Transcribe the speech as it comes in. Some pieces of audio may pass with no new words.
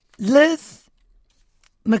Liv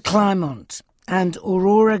McClymont and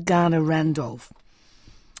Aurora Garner-Randolph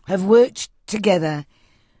have worked together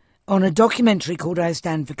on a documentary called I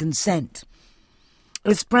Stand for Consent.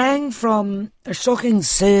 It sprang from a shocking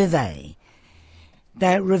survey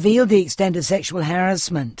that revealed the extent of sexual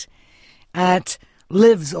harassment at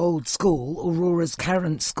Liv's old school, Aurora's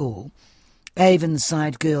current school,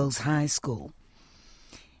 Avonside Girls High School.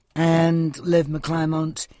 And Liv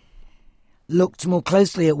McClymont looked more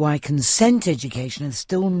closely at why consent education is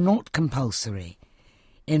still not compulsory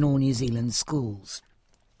in all New Zealand schools.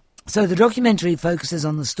 So the documentary focuses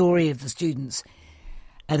on the story of the students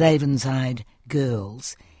at Avonside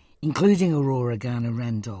Girls, including Aurora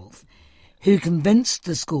Garner-Randolph, who convinced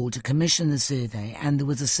the school to commission the survey, and there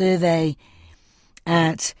was a survey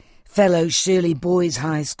at fellow Shirley Boys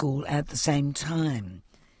High School at the same time,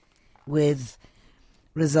 with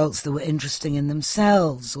results that were interesting in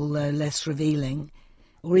themselves, although less revealing,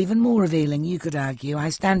 or even more revealing, you could argue. I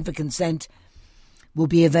Stand for Consent will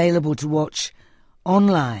be available to watch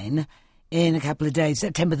online in a couple of days,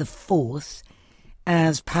 September the 4th,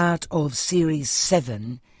 as part of Series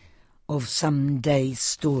 7 of Someday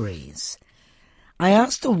Stories. I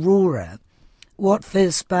asked Aurora what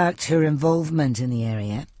first sparked her involvement in the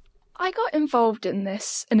area. I got involved in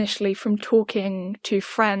this initially from talking to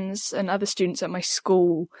friends and other students at my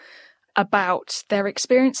school about their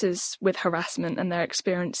experiences with harassment and their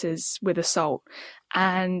experiences with assault.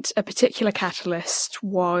 And a particular catalyst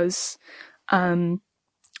was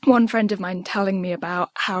one friend of mine telling me about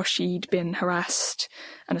how she'd been harassed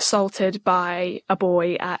and assaulted by a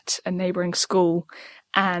boy at a neighbouring school,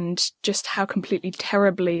 and just how completely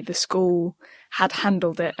terribly the school had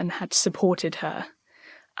handled it and had supported her.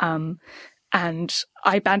 And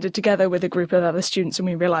I banded together with a group of other students, and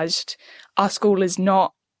we realised our school is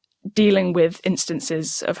not dealing with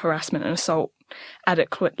instances of harassment and assault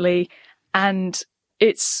adequately, and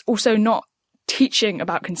it's also not teaching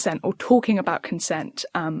about consent or talking about consent,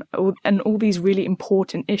 and all these really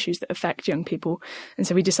important issues that affect young people. And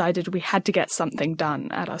so we decided we had to get something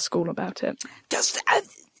done at our school about it.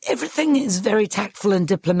 Everything is very tactful and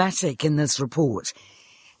diplomatic in this report.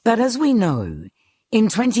 But as we know, in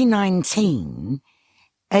 2019,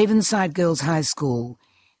 Avonside Girls High School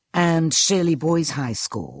and Shirley Boys High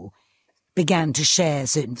School began to share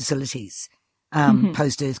certain facilities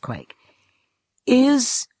post-earthquake.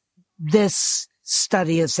 Is this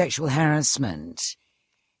study of sexual harassment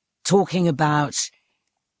talking about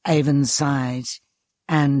Avonside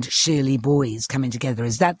and Shirley Boys coming together?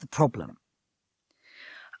 Is that the problem?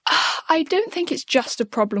 I don't think it's just a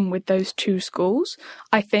problem with those two schools.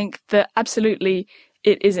 I think that absolutely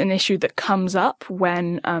it is an issue that comes up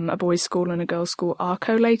when a boys' school and a girls' school are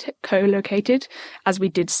co-located. As we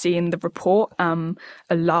did see in the report, a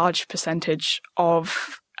large percentage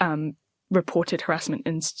of reported harassment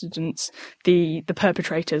incidents, the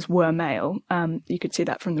perpetrators were male. You could see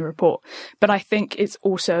that from the report. But I think it's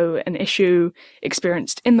also an issue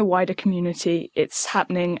experienced in the wider community. It's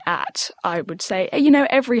happening at, I would say,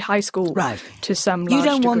 every high school, right, to some large degree. You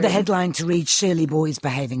don't want the headline to read Shirley Boys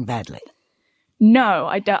behaving badly. No,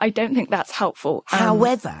 I don't think that's helpful.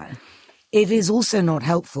 However, it is also not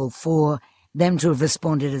helpful for them to have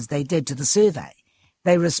responded as they did to the survey.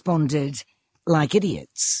 They responded like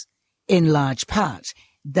idiots. In large part,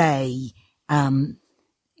 they,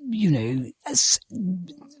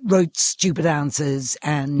 wrote stupid answers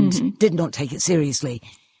and did not take it seriously,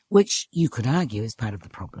 which you could argue is part of the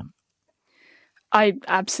problem. I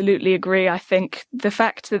absolutely agree. I think the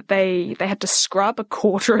fact that they had to scrub a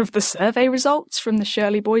quarter of the survey results from the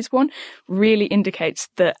Shirley Boys one really indicates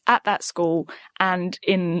that at that school and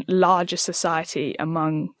in larger society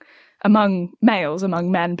among males,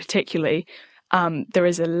 among men particularly, there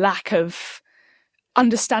is a lack of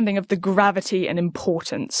understanding of the gravity and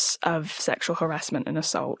importance of sexual harassment and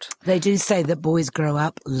assault. They do say that boys grow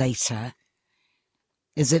up later.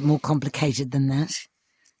 Is it more complicated than that?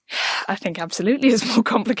 I think absolutely it's more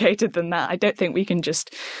complicated than that. I don't think we can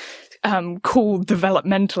just call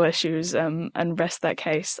developmental issues and rest that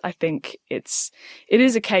case. I think it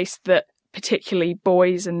is a case that particularly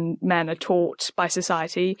boys and men are taught by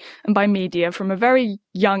society and by media from a very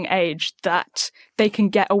young age that they can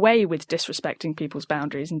get away with disrespecting people's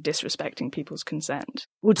boundaries and disrespecting people's consent.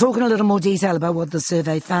 We'll talk in a little more detail about what the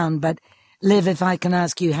survey found, but Liv, if I can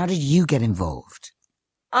ask you, how did you get involved?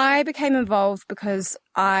 I became involved because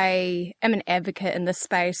I am an advocate in this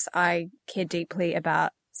space. I care deeply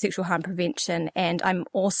about sexual harm prevention, and I'm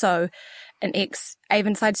also an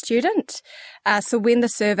ex-Avonside student. So when the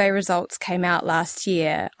survey results came out last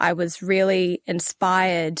year, I was really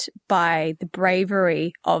inspired by the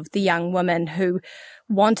bravery of the young women who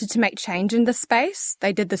wanted to make change in this space.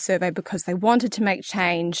 They did the survey because they wanted to make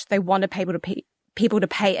change. They wanted people to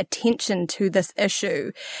pay attention to this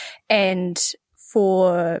issue, and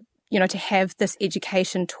for to have this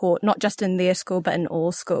education taught, not just in their school, but in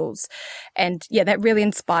all schools. And yeah, that really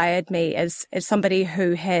inspired me as somebody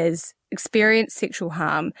who has experienced sexual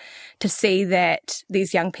harm, to see that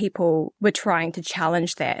these young people were trying to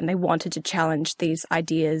challenge that, and they wanted to challenge these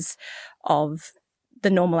ideas of the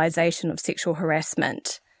normalization of sexual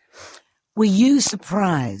harassment. Were you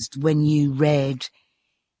surprised when you read,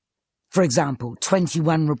 for example,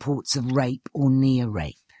 21 reports of rape or near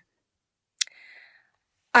rape?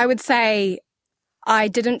 I would say I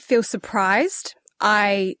didn't feel surprised.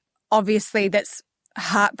 Obviously that's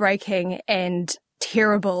heartbreaking and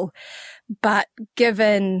terrible, but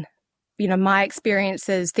given, my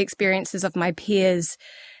experiences, the experiences of my peers,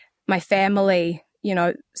 my family,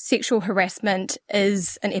 sexual harassment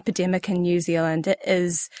is an epidemic in New Zealand. It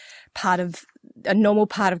is a normal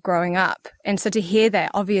part of growing up. And so to hear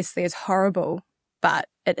that obviously is horrible, but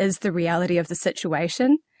it is the reality of the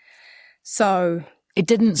situation. So it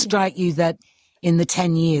didn't strike you that in the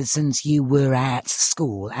 10 years since you were at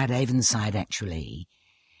school, at Avonside actually,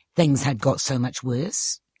 things had got so much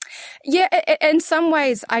worse? Yeah, in some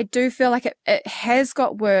ways I do feel like it has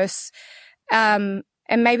got worse. And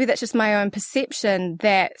maybe that's just my own perception,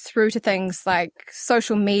 that through to things like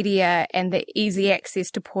social media and the easy access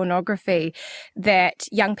to pornography, that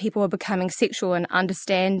young people are becoming sexual and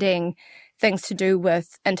understanding things to do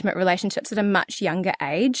with intimate relationships at a much younger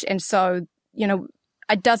age. And so,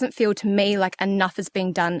 it doesn't feel to me like enough is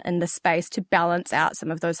being done in the space to balance out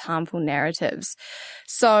some of those harmful narratives.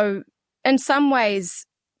 So in some ways,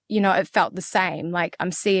 it felt the same. Like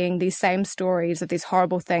I'm seeing these same stories of these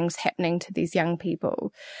horrible things happening to these young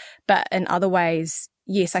people. But in other ways,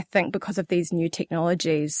 yes, I think because of these new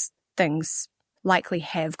technologies, things likely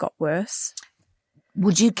have got worse.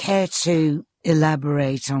 Would you care to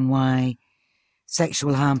elaborate on why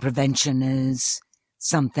sexual harm prevention is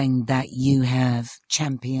something that you have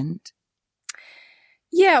championed?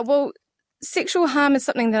 Yeah, well, sexual harm is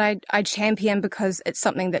something that I champion because it's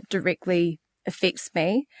something that directly affects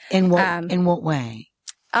me. In what way?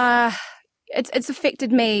 It's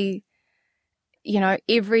affected me,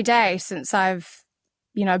 every day since I've,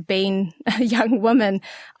 been a young woman.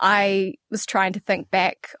 I was trying to think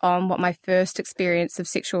back on what my first experience of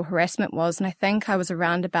sexual harassment was, and I think I was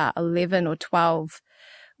around about 11 or 12,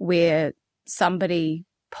 where somebody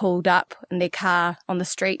pulled up in their car on the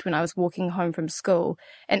street when I was walking home from school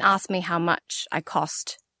and asked me how much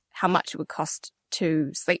it would cost to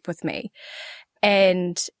sleep with me.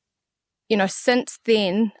 And, since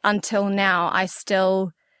then until now, I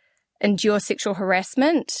still endure sexual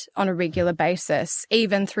harassment on a regular basis.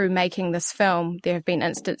 Even through making this film, there have been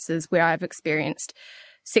instances where I've experienced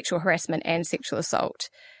sexual harassment and sexual assault.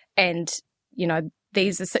 And,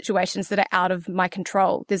 these are situations that are out of my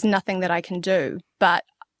control. There's nothing that I can do but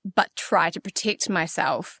try to protect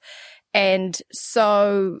myself. And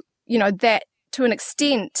so, that to an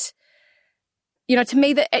extent, to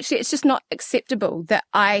me that actually it's just not acceptable that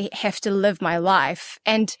I have to live my life.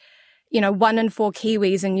 And, 1 in 4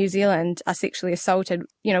 Kiwis in New Zealand are sexually assaulted.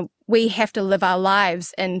 We have to live our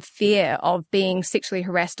lives in fear of being sexually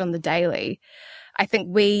harassed on the daily. I think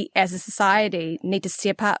we as a society need to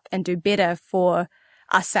step up and do better for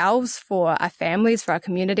ourselves, for our families, for our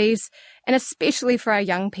communities, and especially for our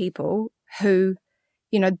young people who,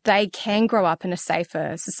 they can grow up in a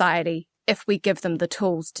safer society if we give them the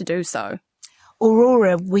tools to do so.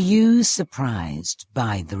 Aurora, were you surprised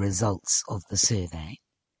by the results of the survey?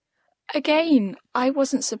 Again, I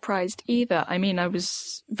wasn't surprised either. I mean, I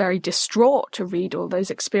was very distraught to read all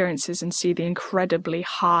those experiences and see the incredibly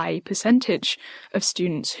high percentage of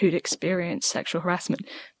students who'd experienced sexual harassment.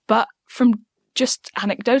 But from just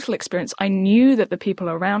anecdotal experience, I knew that the people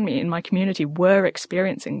around me in my community were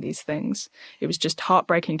experiencing these things. It was just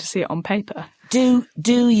heartbreaking to see it on paper. Do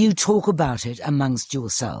you talk about it amongst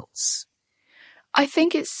yourselves? I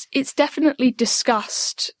think it's definitely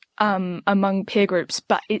discussed among peer groups,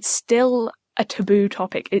 but it's still a taboo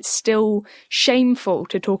topic. It's still shameful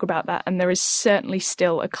to talk about that, and there is certainly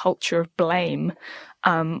still a culture of blame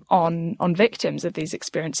on victims of these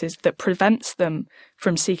experiences that prevents them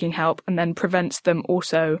from seeking help and then prevents them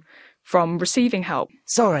also from receiving help.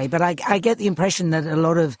 Sorry, but I get the impression that a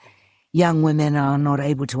lot of young women are not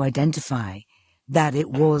able to identify that it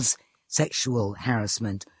was sexual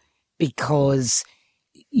harassment because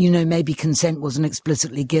maybe consent wasn't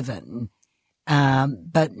explicitly given,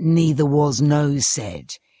 but neither was no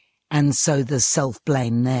said. And so there's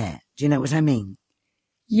self-blame there. Do you know what I mean?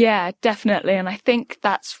 Yeah, definitely. And I think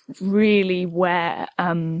that's really where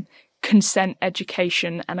consent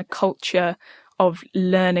education and a culture of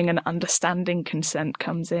learning and understanding consent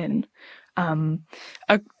comes in.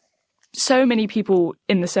 So many people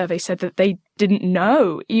in the survey said that they didn't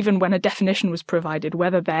know, even when a definition was provided,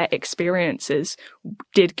 whether their experiences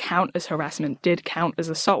did count as harassment, did count as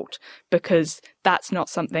assault, because that's not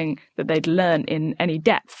something that they'd learn in any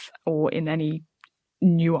depth or in any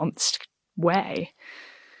nuanced way.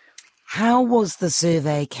 How was the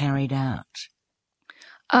survey carried out?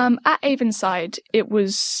 At Avonside, it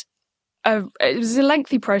was a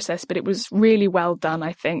lengthy process, but it was really well done.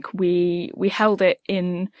 I think we held it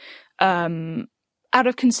in out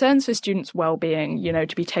of concerns for students' well-being,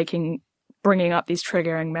 to be bringing up these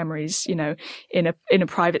triggering memories, in a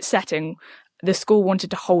private setting. The school wanted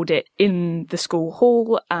to hold it in the school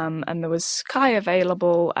hall, and there was Sky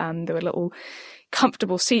available, and there were little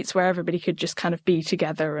comfortable seats where everybody could just kind of be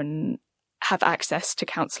together and have access to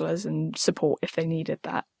counsellors and support if they needed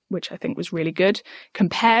that, which I think was really good,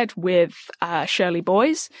 compared with Shirley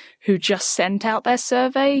Boys, who just sent out their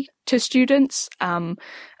survey to students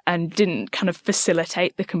and didn't kind of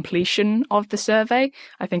facilitate the completion of the survey.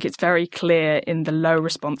 I think it's very clear in the low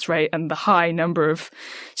response rate and the high number of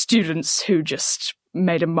students who just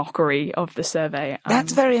made a mockery of the survey.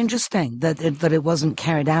 That's very interesting, that it wasn't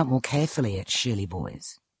carried out more carefully at Shirley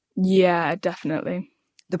Boys. Yeah, definitely.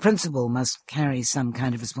 The principal must carry some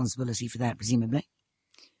kind of responsibility for that, presumably.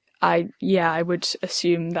 I would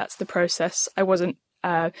assume that's the process. I wasn't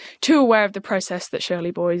too aware of the process that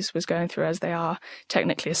Shirley Boys was going through, as they are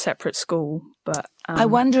technically a separate school. But I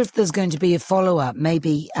wonder if there's going to be a follow-up.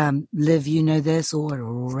 Maybe, Liv, you know this, or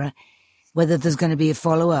Aurora, whether there's going to be a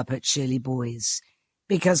follow-up at Shirley Boys.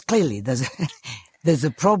 Because clearly there's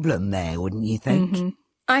a problem there, wouldn't you think? Mm-hmm.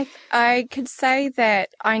 I could say that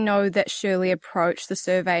I know that Shirley approached the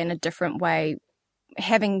survey in a different way,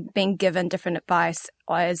 having been given different advice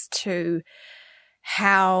as to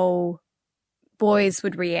how boys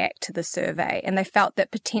would react to the survey. And they felt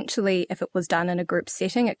that potentially if it was done in a group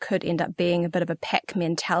setting, it could end up being a bit of a pack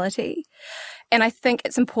mentality. And I think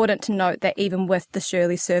it's important to note that even with the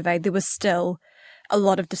Shirley survey, there was still a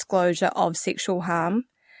lot of disclosure of sexual harm.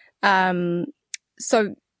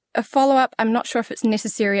 So a follow-up, I'm not sure if it's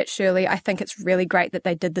necessary at Shirley. I think it's really great that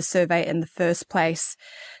they did the survey in the first place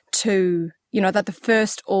that the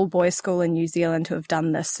first all-boys school in New Zealand to have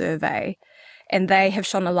done this survey. And they have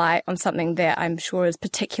shone a light on something that I'm sure is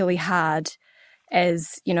particularly hard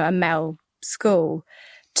as, a male school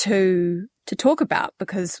to talk about,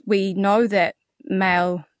 because we know that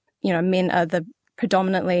men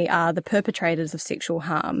predominantly are the perpetrators of sexual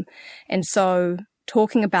harm. And so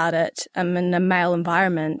talking about it in a male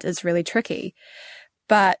environment is really tricky.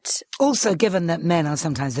 But also given that men are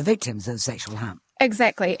sometimes the victims of sexual harm.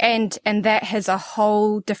 Exactly. And that has a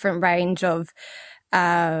whole different range of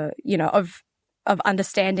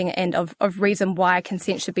understanding and of reason why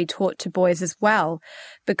consent should be taught to boys as well,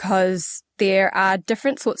 because there are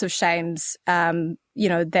different sorts of shames,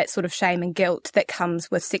 that sort of shame and guilt that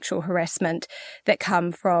comes with sexual harassment that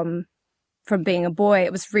come from being a boy.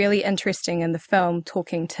 It was really interesting in the film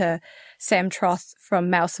talking to Sam Troth from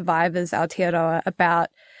Male Survivors Aotearoa about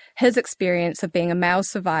his experience of being a male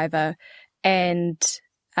survivor and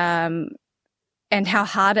how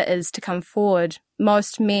hard it is to come forward.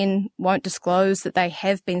 Most men won't disclose that they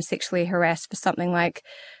have been sexually harassed for something like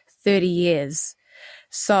 30 years.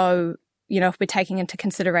 So, if we're taking into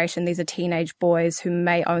consideration these are teenage boys who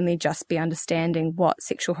may only just be understanding what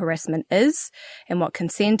sexual harassment is and what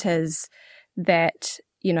consent is, that,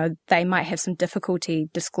 they might have some difficulty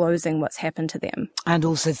disclosing what's happened to them. And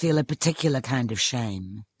also feel a particular kind of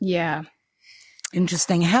shame. Yeah.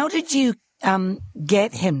 Interesting. How did you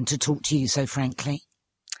get him to talk to you so frankly?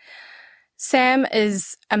 Sam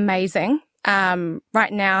is amazing.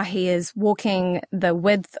 Right now he is walking the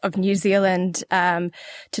width of New Zealand to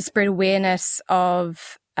spread awareness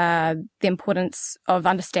of the importance of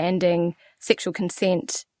understanding sexual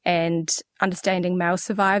consent and understanding male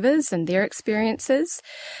survivors and their experiences.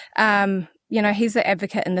 He's an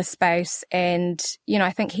advocate in this space, and,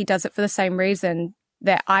 I think he does it for the same reason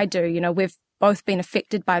that I do. We've both been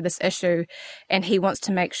affected by this issue, and he wants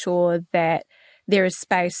to make sure that there is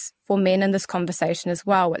space for men in this conversation as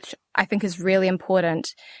well, which I think is really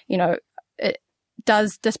important. It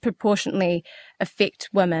does disproportionately affect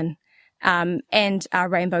women and our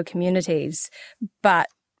rainbow communities, but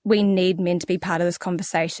we need men to be part of this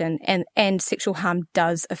conversation, and sexual harm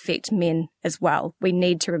does affect men as well. We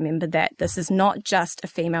need to remember that this is not just a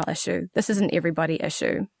female issue. This is an everybody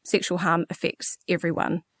issue. Sexual harm affects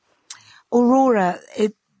everyone. Aurora,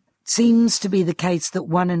 it seems to be the case that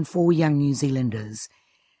 1 in 4 young New Zealanders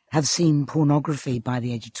have seen pornography by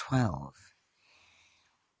the age of 12.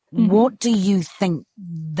 Mm-hmm. What do you think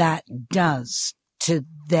that does to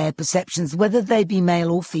their perceptions, whether they be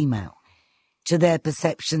male or female, to their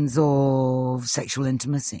perceptions of sexual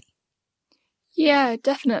intimacy? Yeah,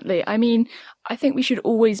 definitely. I mean, I think we should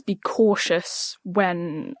always be cautious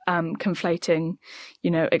when conflating,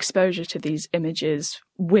 exposure to these images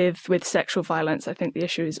with sexual violence. I think the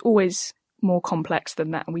issue is always more complex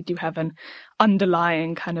than that, and we do have an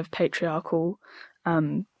underlying kind of patriarchal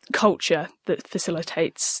culture that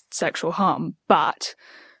facilitates sexual harm. But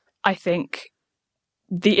I think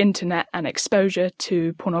the internet and exposure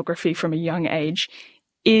to pornography from a young age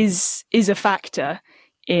is a factor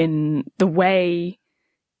in the way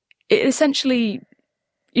it essentially,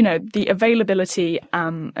 the availability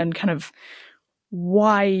and kind of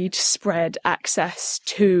widespread access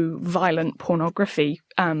to violent pornography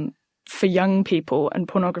for young people, and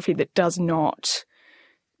pornography that does not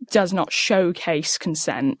showcase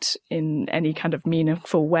consent in any kind of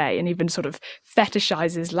meaningful way, and even sort of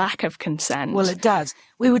fetishizes lack of consent. Well, it does.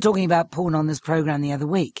 We were talking about porn on this program the other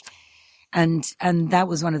week, and that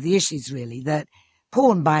was one of the issues, really, that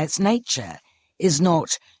porn by its nature is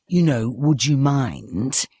not, would you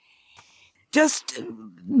mind? Just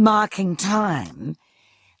marking time.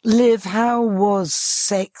 Liv, how was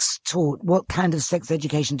sex taught? What kind of sex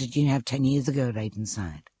education did you have 10 years ago at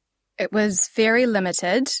Avonside? It was very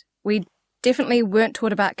limited. We definitely weren't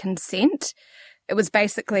taught about consent. It was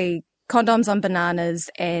basically condoms on bananas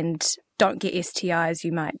and don't get STIs,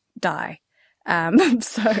 you might die.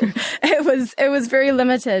 So it was very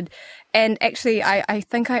limited. And actually, I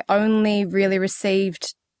think I only really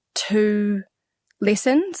received 2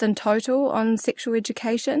 lessons in total on sexual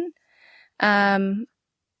education. And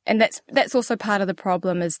that's also part of the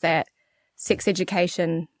problem, is that sex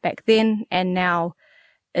education back then and now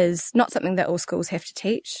is not something that all schools have to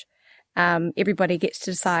teach. Everybody gets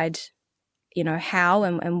to decide, how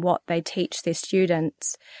and what they teach their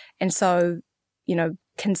students. And so,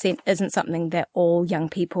 consent isn't something that all young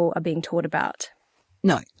people are being taught about.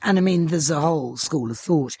 No, and I mean, there's a whole school of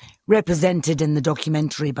thought represented in the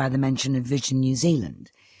documentary by the mention of Vision New Zealand,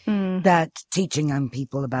 that teaching young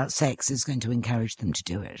people about sex is going to encourage them to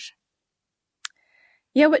do it.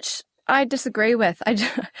 Yeah, which I disagree with.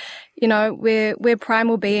 We're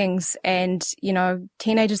primal beings, and,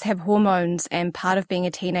 teenagers have hormones, and part of being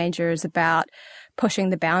a teenager is about pushing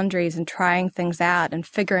the boundaries and trying things out and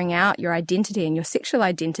figuring out your identity and your sexual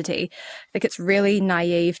identity. I think it's really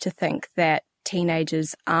naive to think that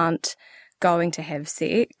teenagers aren't going to have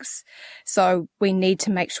sex. So we need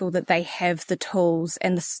to make sure that they have the tools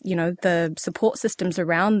and the support systems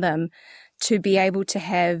around them to be able to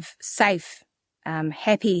have safe,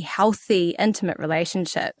 happy, healthy, intimate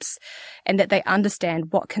relationships, and that they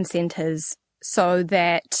understand what consent is, so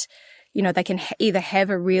that, they can either have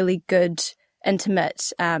a really good,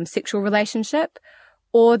 intimate sexual relationship,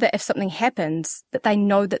 or that if something happens, that they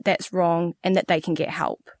know that that's wrong and that they can get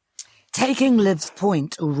help. Taking Liv's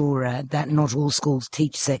point, Aurora, that not all schools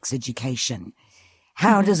teach sex education,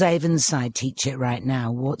 how does Avonside teach it right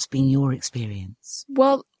now? What's been your experience?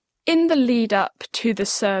 Well, in the lead up to the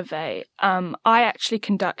survey, I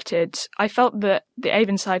felt that the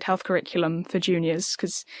Avonside health curriculum for juniors,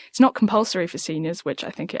 because it's not compulsory for seniors, which I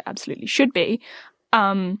think it absolutely should be,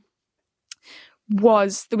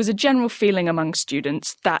 there was a general feeling among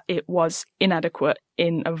students that it was inadequate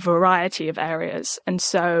in a variety of areas. And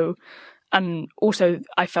also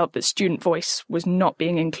I felt that student voice was not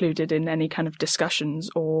being included in any kind of discussions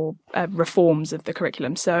or reforms of the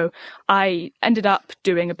curriculum. So I ended up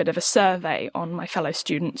doing a bit of a survey on my fellow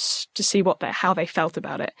students to see how they felt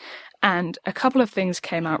about it. And a couple of things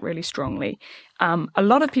came out really strongly. A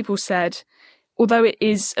lot of people said, although it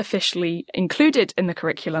is officially included in the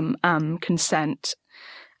curriculum, consent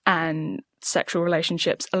and sexual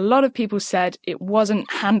relationships, a lot of people said it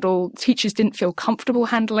wasn't handled. Teachers didn't feel comfortable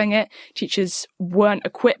handling it. Teachers weren't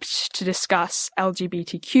equipped to discuss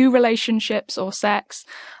LGBTQ relationships or sex.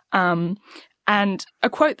 And a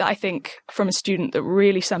quote that I think from a student that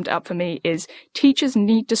really summed it up for me is, teachers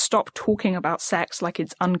need to stop talking about sex like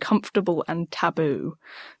it's uncomfortable and taboo.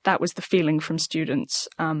 That was the feeling from students,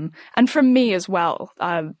 and from me as well.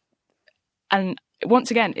 And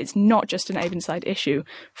once again, it's not just an Avonside issue.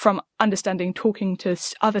 From understanding, talking to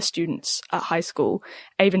other students at high school,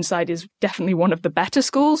 Avonside is definitely one of the better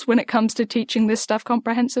schools when it comes to teaching this stuff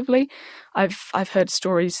comprehensively. I've heard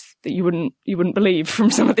stories that you wouldn't believe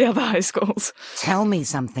from some of the other high schools. Tell me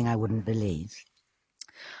something I wouldn't believe.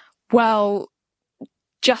 Well,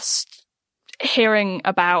 just hearing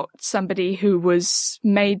about somebody who was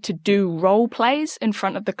made to do role plays in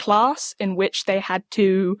front of the class in which they had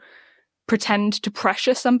to pretend to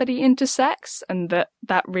pressure somebody into sex, and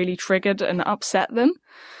that really triggered and upset them.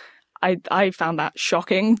 I found that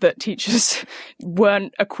shocking, that teachers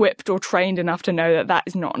weren't equipped or trained enough to know that that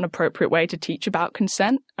is not an appropriate way to teach about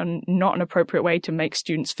consent and not an appropriate way to make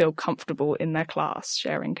students feel comfortable in their class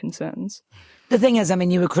sharing concerns. The thing is, I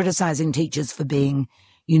mean, you were criticising teachers for being,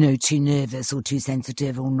 too nervous or too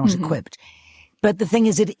sensitive or not equipped. But the thing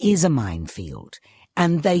is, it is a minefield.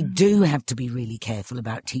 And they do have to be really careful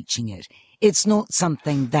about teaching it. It's not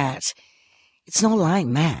something it's not like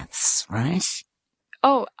maths, right?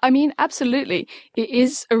 Oh, I mean, absolutely. It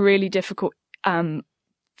is a really difficult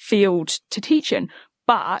field to teach in.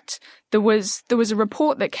 But there was a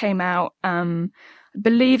report that came out, I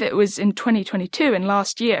believe it was in 2022 and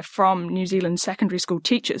last year, from New Zealand secondary school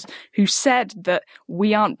teachers who said that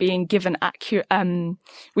we aren't being given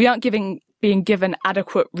being given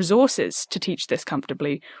adequate resources to teach this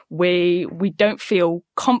comfortably. We don't feel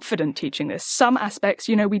confident teaching this. Some aspects,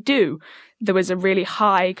 we do. There was a really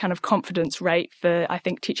high kind of confidence rate for, I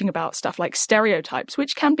think, teaching about stuff like stereotypes,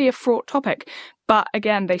 which can be a fraught topic. But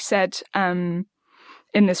again, they said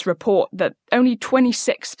in this report that only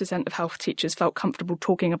 26% of health teachers felt comfortable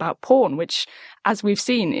talking about porn, which, as we've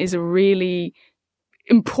seen, is a really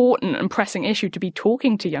important and pressing issue to be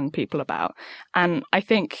talking to young people about. And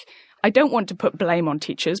I don't want to put blame on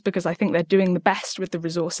teachers because I think they're doing the best with the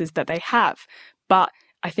resources that they have. But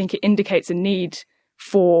I think it indicates a need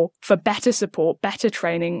for better support, better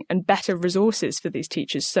training and better resources for these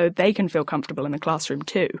teachers so they can feel comfortable in the classroom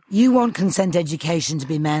too. You want consent education to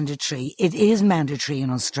be mandatory. It is mandatory in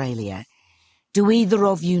Australia. Do either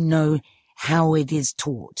of you know how it is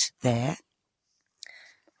taught there?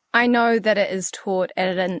 I know that it is taught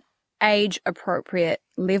at an age-appropriate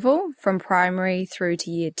level from primary through to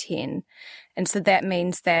year 10. And so that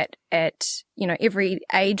means that at, every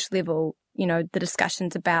age level, the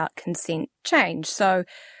discussions about consent change. So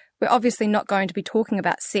we're obviously not going to be talking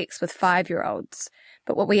about sex with 5-year-olds,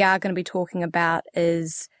 but what we are going to be talking about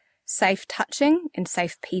is safe touching and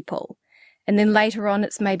safe people. And then later on,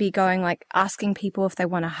 it's maybe going like asking people if they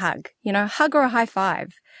want a hug, hug or a high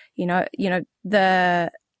five,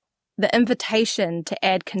 the invitation to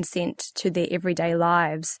add consent to their everyday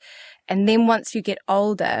lives. And then once you get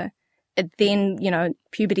older, then,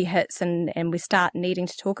 puberty hits and we start needing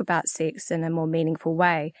to talk about sex in a more meaningful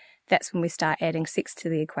way. That's when we start adding sex to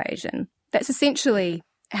the equation. That's essentially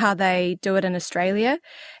how they do it in Australia,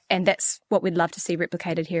 and that's what we'd love to see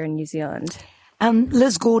replicated here in New Zealand.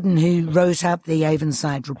 Liz Gordon, who wrote up the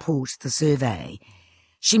Avonside report, the survey,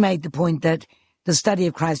 she made the point that the study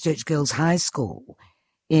of Christchurch Girls High School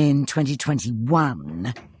in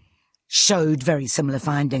 2021 showed very similar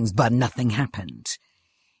findings, but nothing happened.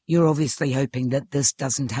 You're obviously hoping that this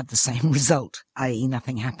doesn't have the same result, i.e.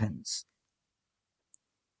 nothing happens.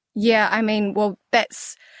 Yeah, I mean, well,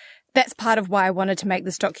 that's part of why I wanted to make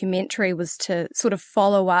this documentary, was to sort of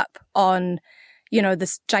follow up on,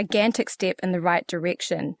 this gigantic step in the right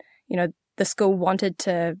direction. The school wanted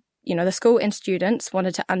to, the school and students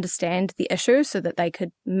wanted to understand the issue so that they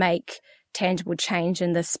could make tangible change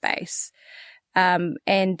in this space. And,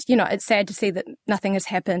 it's sad to see that nothing has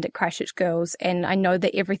happened at Christchurch Girls. And I know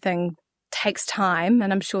that everything takes time,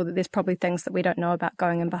 and I'm sure that there's probably things that we don't know about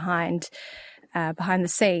going in behind the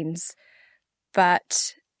scenes.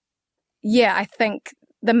 But yeah, I think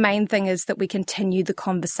the main thing is that we continue the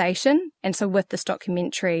conversation. And so with this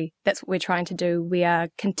documentary, that's what we're trying to do. We are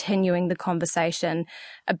continuing the conversation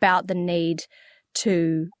about the need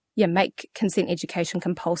to make consent education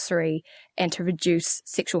compulsory and to reduce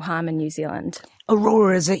sexual harm in New Zealand.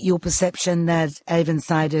 Aurora, is it your perception that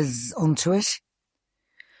Avonside is onto it?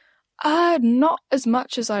 Not as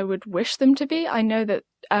much as I would wish them to be. I know that,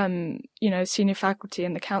 senior faculty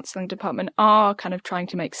in the counselling department are kind of trying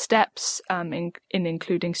to make steps in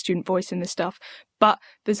including student voice in this stuff. But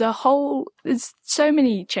there's so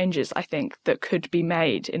many changes, I think, that could be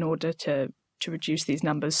made in order to reduce these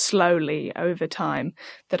numbers slowly over time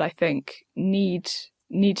that I think need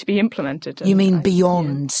to be implemented. You mean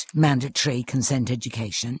beyond mandatory consent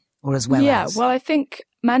education, or as well as? Yeah, well, I think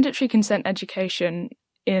mandatory consent education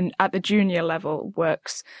at the junior level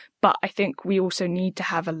works, but I think we also need to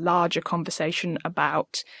have a larger conversation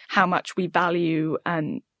about how much we value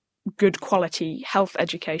and good quality health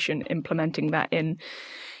education, implementing that in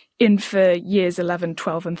for years 11,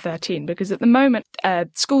 12 and 13, because at the moment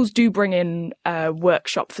schools do bring in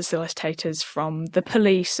workshop facilitators from the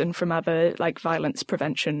police and from other like violence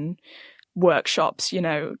prevention workshops,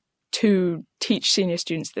 to teach senior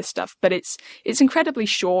students this stuff. But it's incredibly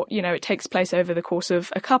short. It takes place over the course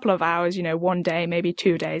of a couple of hours, one day, maybe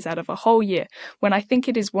 2 days out of a whole year, when I think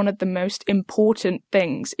it is one of the most important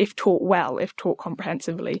things, if taught well, if taught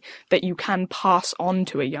comprehensively, that you can pass on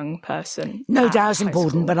to a young person. No doubt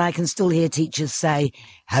important, but I can still hear teachers say,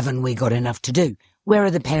 haven't we got enough to do? Where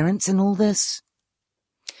are the parents in all this?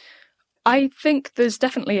 I think there's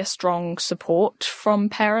definitely a strong support from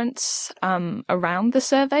parents around the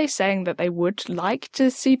survey saying that they would like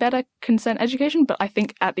to see better consent education. But I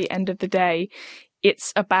think at the end of the day,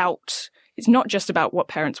 it's not just about what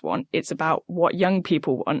parents want. It's about what young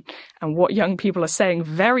people want. And what young people are saying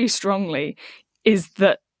very strongly is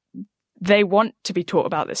that they want to be taught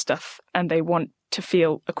about this stuff and they want to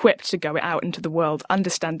feel equipped to go out into the world,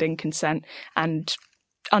 understanding consent and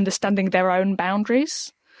understanding their own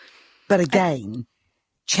boundaries. But again,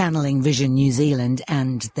 channeling Vision New Zealand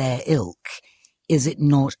and their ilk, is it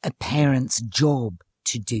not a parent's job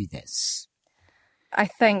to do this? I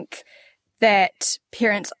think that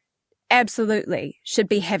parents absolutely should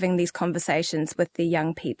be having these conversations with their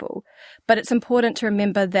young people. But it's important to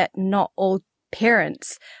remember that not all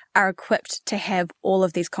parents are equipped to have all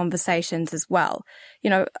of these conversations as well.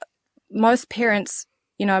 Most parents,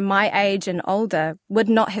 my age and older, would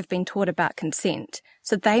not have been taught about consent.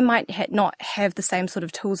 So they might not have the same sort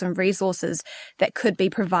of tools and resources that could be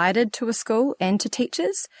provided to a school and to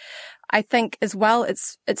teachers. I think as well,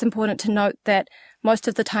 it's important to note that most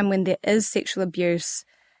of the time when there is sexual abuse,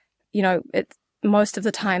 most of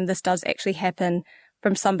the time this does actually happen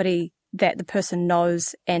from somebody that the person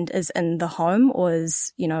knows and is in the home or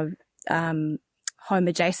is, home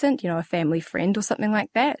adjacent, a family friend or something like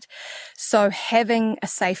that. So having a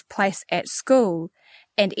safe place at school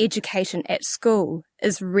and education at school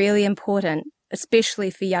is really important,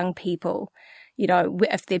 especially for young people,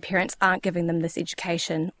 if their parents aren't giving them this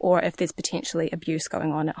education or if there's potentially abuse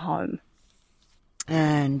going on at home.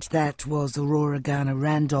 And that was Aurora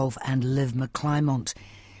Garner-Randolph and Liv McClymont.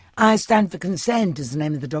 I Stand for Consent is the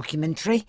name of the documentary.